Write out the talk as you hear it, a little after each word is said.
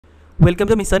Welcome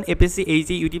to Mission APSC AG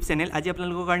YouTube channel. আজি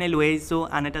আপোনালোকৰ কাৰণে লৈ আহিছো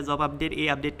আন এটা জব আপডেট। এই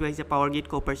আপডেটটো আহিছে Powergrid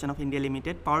Corporation of India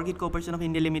Limited. Powergrid Corporation of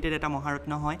India Limited এটা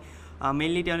মহাৰত্ন হয়।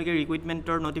 Mainly তেওঁলোকে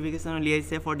ৰিক্ৰুইটমেন্টৰ নটিফিকেশন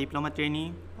উলিয়াইছে for diploma trainee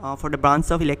for the branch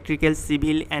of electrical,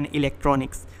 civil and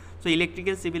electronics. So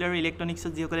electrical, civil আৰু electronics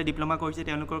যিসকলে ডিপ্লোমা কৰিছে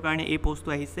তেওঁলোকৰ কাৰণে এই পোষ্টটো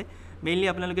আহিছে। Mainly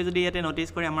আপোনালোকে যদি ইয়াতে নটিস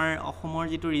কৰে আমাৰ অসমৰ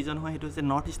যেটো ৰিজন হয় হেতু হৈছে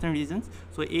নৰ্থ ইষ্টাৰ্ণ ৰিজনস।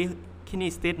 So এইখিনি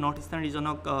ষ্টেট নৰ্থ ইষ্টাৰ্ণ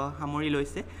ৰিজনক সামৰি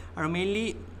লৈছে আৰু মেইনলি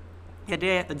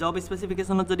ইয়াতে জব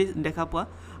স্পেসিফিকেশনত যদি দেখা পোৱা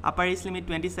আপাৰ এজ লিমিট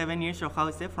 27 ইয়াৰ্স ৰখা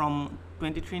হৈছে ফ্ৰম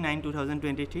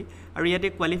 23/9/2023 আৰু ইয়াতে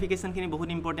কোৱালিফিকেশনখিনি বহুত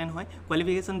ইম্পৰ্টেন্ট হয়।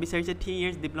 কোৱালিফিকেশন বিচাৰিছে 3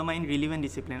 ইয়াৰ্স ডিপ্লোমা ইন ৰিলেভেন্ট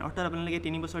ডিসিপ্লিন, অৰ্থাৎ আপোনালোকে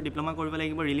 3 বছৰ ডিপ্লোমা কৰিব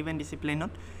লাগিব ৰিলেভেন্ট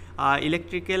ডিসিপ্লিনত।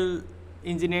 ইলেক্ট্ৰিকেল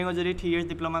ইঞ্জিনিয়াৰিং যদি 3 ইয়াৰ্স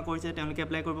ডিপ্লোমা কৰিছে তেওঁলোকে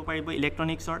এপ্লাই কৰিব পাৰিব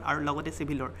ইলেক্ট্ৰনিক্সৰ আৰু লগতে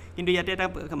সিভিলৰ। কিন্তু ইয়াতে এটা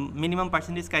মিনিমাম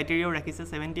পাৰ্সেন্টেজ ক্ৰাইটেৰিয়াও ৰাখিছে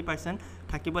 70%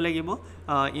 থাকিব লাগিব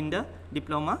ইন দা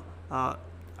ডিপ্লোমা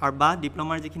আৰু বা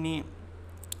ডিপ্লোমাৰ যিখিনি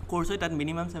কোৰ্স হয় তাত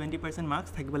মিনিমাম 70%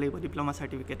 মাৰ্কস থাকিব লাগিব ডিপ্লোমা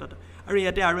সাৰ্টিফিকেটত। আৰু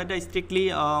ইয়াতে আৰু এটা স্ট্ৰিক্টলি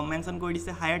মেনশন কৰি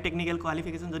দিছে হায়াৰ টেকনিক্যাল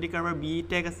কোৱালিফিকেশন যদি কাৰোবাৰ বি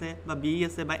টেক আছে বা বি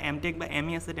আছে বা এম টেক বা এম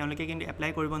ই আছে তেওঁলোকে কিন্তু এপ্লাই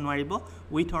কৰিব নোৱাৰিব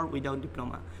with or without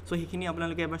diploma. So সেইখিনি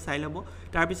আপোনালোকে এবাৰ চাই ল'ব।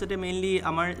 তাৰ পিছতে মেইনলি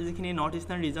আমাৰ যিখিনি নৰ্থ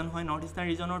ইষ্টাৰ্ণ ৰিজন হয় নৰ্থ ইষ্টাৰ্ণ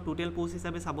ৰিজনৰ টোটেল পোষ্ট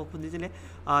হিচাপে চাব খুজিছিলে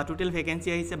টোটেল ভেকেন্সি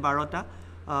আহিছে 12টা।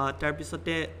 তাৰ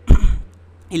পিছতে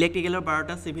ইলেক্ট্ৰিকেলৰ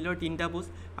 12টা, সিভিলৰ 3টা পোষ্ট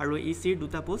আৰু ইচিৰ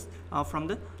 2টা post from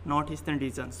the north eastern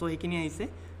region. So সেইখিনি আহিছে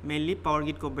mainly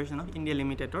Powergrid Corporation of India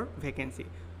Limitedৰ vacancy.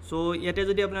 So ইয়াতে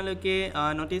যদি আপোনালোকে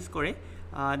নটিস কৰে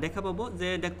দেখা পাব যে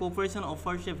the corporation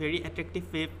অফাৰ্ছ A very attractive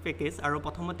package আৰু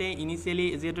প্ৰথমতে ইনিচিয়েলি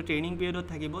যেহেতু ট্ৰেইনিং পিৰিয়ডত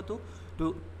থাকিব তো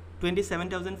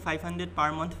 27,500 per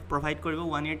month provide কৰিব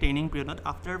 1 year training period.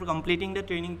 After completing the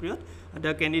training period,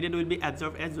 the candidate will be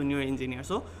absorbed as junior engineer.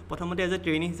 So প্ৰথমতে as a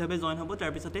training হিচাপে join হ'ব,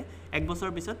 তাৰ পিছতে এক বছৰ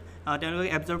পিছত তেওঁলোকক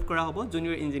absorb কৰা হ'ব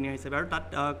junior engineer হিচাপে আৰু তাত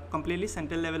completely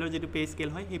central level যেটো pay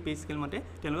scale হয় সেই pay scale মতে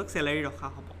তেওঁলোকক salary ৰখা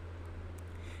হ'ব।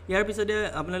 ইয়াৰ পিছতে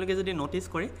আপোনালোকে যদি নটিস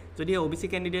কৰে যদি OBC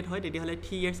candidate হয় তেতিয়াহলে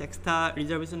 3 years extra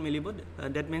reservation মিলিব।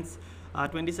 That means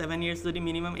 27 years যদি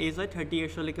মিনিমাম এজ হয় 30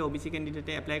 years লৈকে OBC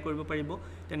ক্যান্ডিডেটে এপ্লাই কৰিব পাৰিব,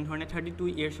 তেন ধৰণে 32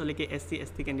 years লৈকে SC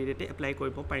ST ক্যান্ডিডেটে এপ্লাই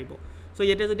কৰিব পাৰিব। সো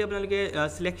ইয়াতে যদি আপোনালোকে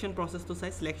সিলেকশন প্ৰসেসটো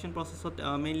চাই সিলেকশন প্ৰসেসত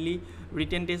মেইনলি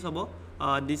ৰিটেন টেষ্ট হ'ব।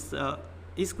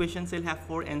 Each question shall have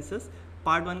 4 answers.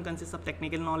 Part 1 consists of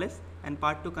technical knowledge and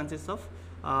part 2 consists of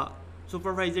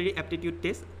supervisory aptitude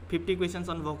test, 50 questions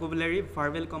on vocabulary,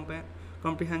 verbal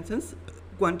comprehensions,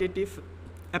 quantitative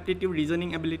aptitude,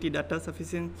 reasoning ability, data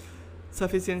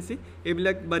sufficiency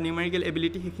এইবিলাক বা numerical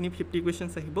ability সেইখিনি 50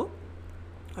 questions আহিব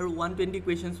আৰু 120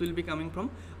 questions will be coming from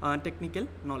technical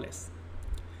knowledge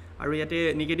আৰু ইয়াতে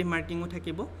negative মাৰ্কিংও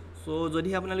থাকিব। So যদি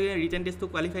আপোনালোকে ৰিটেন টেষ্টটো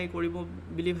কোৱালিফাই কৰিব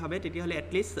বুলি ভাবে তেতিয়াহলে at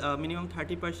least minimum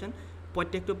 30%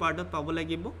 প্ৰত্যেকটো পাৰ্টত পাব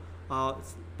লাগিব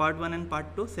part 1 and part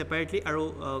 2 separately আৰু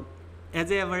as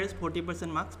a average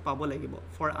 40% marks পাব লাগিব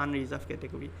for unreserved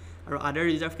category আৰু other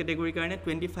reserved category কাৰণে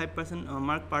 25%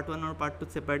 mark part 1 আৰু part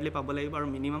 2 separately পাব লাগিব আৰু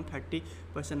minimum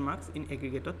 30% marks in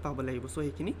aggregate পাব লাগিব। সো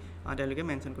সেইখিনি তেওঁলোকে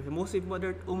মেনশন কৰিছে। most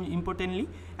importantly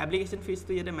application fees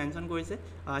তো ইয়াতে মেনশন কৰিছে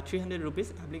 300 rupees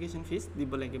application fees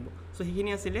দিব লাগিব। সো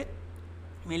সেইখিনি আছিল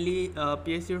মেইনলি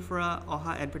PSCৰ পৰা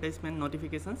অহা এডভাৰটাইজমেন্ট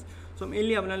নটিফিকেশনস। সো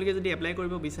মেইনলি আপোনালোকে যদি এপ্লাই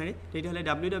কৰিব বিচাৰে তেতিয়াহলে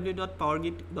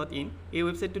www.powergrid.in এই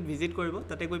ওয়েবসাইটটোত ভিজিট কৰিব,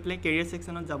 তাতে গৈ পেলাই কেৰিয়াৰ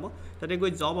সেকশনত যাব, তাতে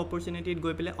গৈ জব অপৰচুনিটিত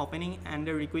গৈ পেলাই opening and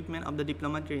the recruitment of the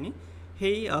diploma trainee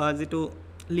সেই যেটো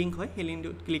লিংক হয় সেই লিংকটো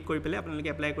ক্লিক কৰি পেলাই আপোনালোকে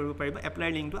এপ্লাই কৰিব পাৰিব। এপ্লাই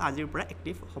লিংকটো আজিৰ পৰা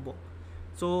এক্টিভ হ'ব।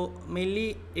 সো মেইনলি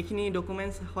এইখিনি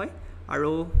ডকুমেন্টস হয়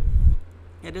আৰু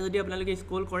ইয়াতে যদি আপোনালোকে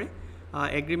স্ক্ৰল কৰে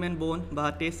এগ্ৰিমেন্ট বন্ড বা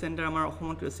টেষ্ট সেন্টাৰ আমাৰ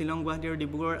অসমত শিলং গুৱাহাটী আৰু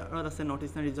ডিব্ৰুগড়ত আছে নৰ্থ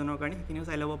ইষ্টাৰ্ণ ৰিজনৰ কাৰণে সেইখিনিও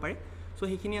চাই ল'ব পাৰে। সো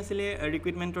সেইখিনি আছিল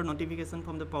ৰিক্ৰুইটমেন্টৰ notification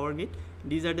from the Powergrid।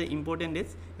 These are the important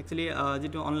dates actually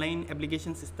যেটো অনলাইন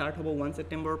এপ্লিকেশন স্টাৰ্ট হ'ব 1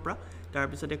 September পৰা, তাৰ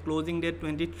পিছতে closing date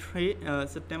 23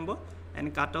 September and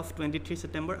cut off 23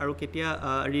 September আৰু কেতিয়া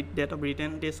ডেট অফ ৰিটেন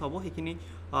টেষ্ট হ'ব সেইখিনি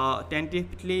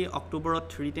টেন্টেটিভলি অক্টোবৰত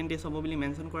ৰিটেন টেষ্ট হ'ব বুলি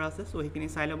মেনশন কৰা আছে। সো সেইখিনি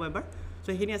চাই ল'ব এবাৰ। সো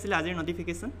সেইখিনি আছিল আজিৰ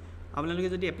নটিফিকেশন। আপোনালোকে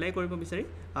যদি এপ্লাই কৰিব বিচাৰি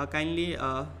কাইন্ডলি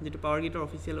যেটো Powergridৰ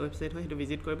অফিচিয়েল ওয়েবসাইট হয় সেইটো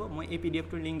ভিজিট কৰিব। মই এই PDF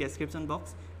টোৰ link description box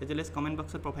as well as comment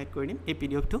বক্সত প্ৰভাইড কৰি দিম, এই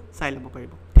PDF টো চাই ল'ব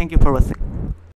পাৰিব। Thank U for watching.